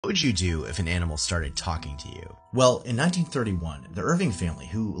What would you do if an animal started talking to you? Well, in 1931, the Irving family,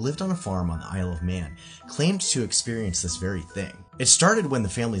 who lived on a farm on the Isle of Man, claimed to experience this very thing. It started when the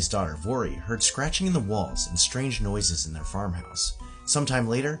family's daughter, Vori, heard scratching in the walls and strange noises in their farmhouse. Sometime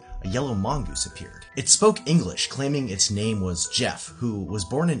later, a yellow mongoose appeared. It spoke English, claiming its name was Jeff, who was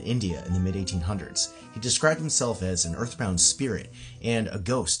born in India in the mid-1800s. He described himself as an earthbound spirit and a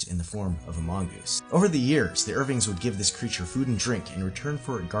ghost in the form of a mongoose. Over the years, the Irvings would give this creature food and drink in return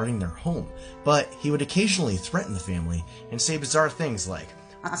for it guarding their home, but he would occasionally threaten the family and say bizarre things like,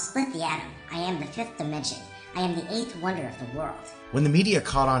 "I'll split the atom. I am the fifth dimension. I am the eighth wonder of the world." When the media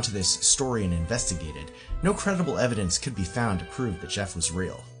caught on to this story and investigated, no credible evidence could be found to prove that Jeff was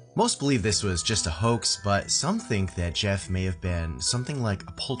real. Most believe this was just a hoax, but some think that Jeff may have been something like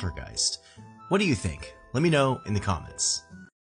a poltergeist. What do you think? Let me know in the comments.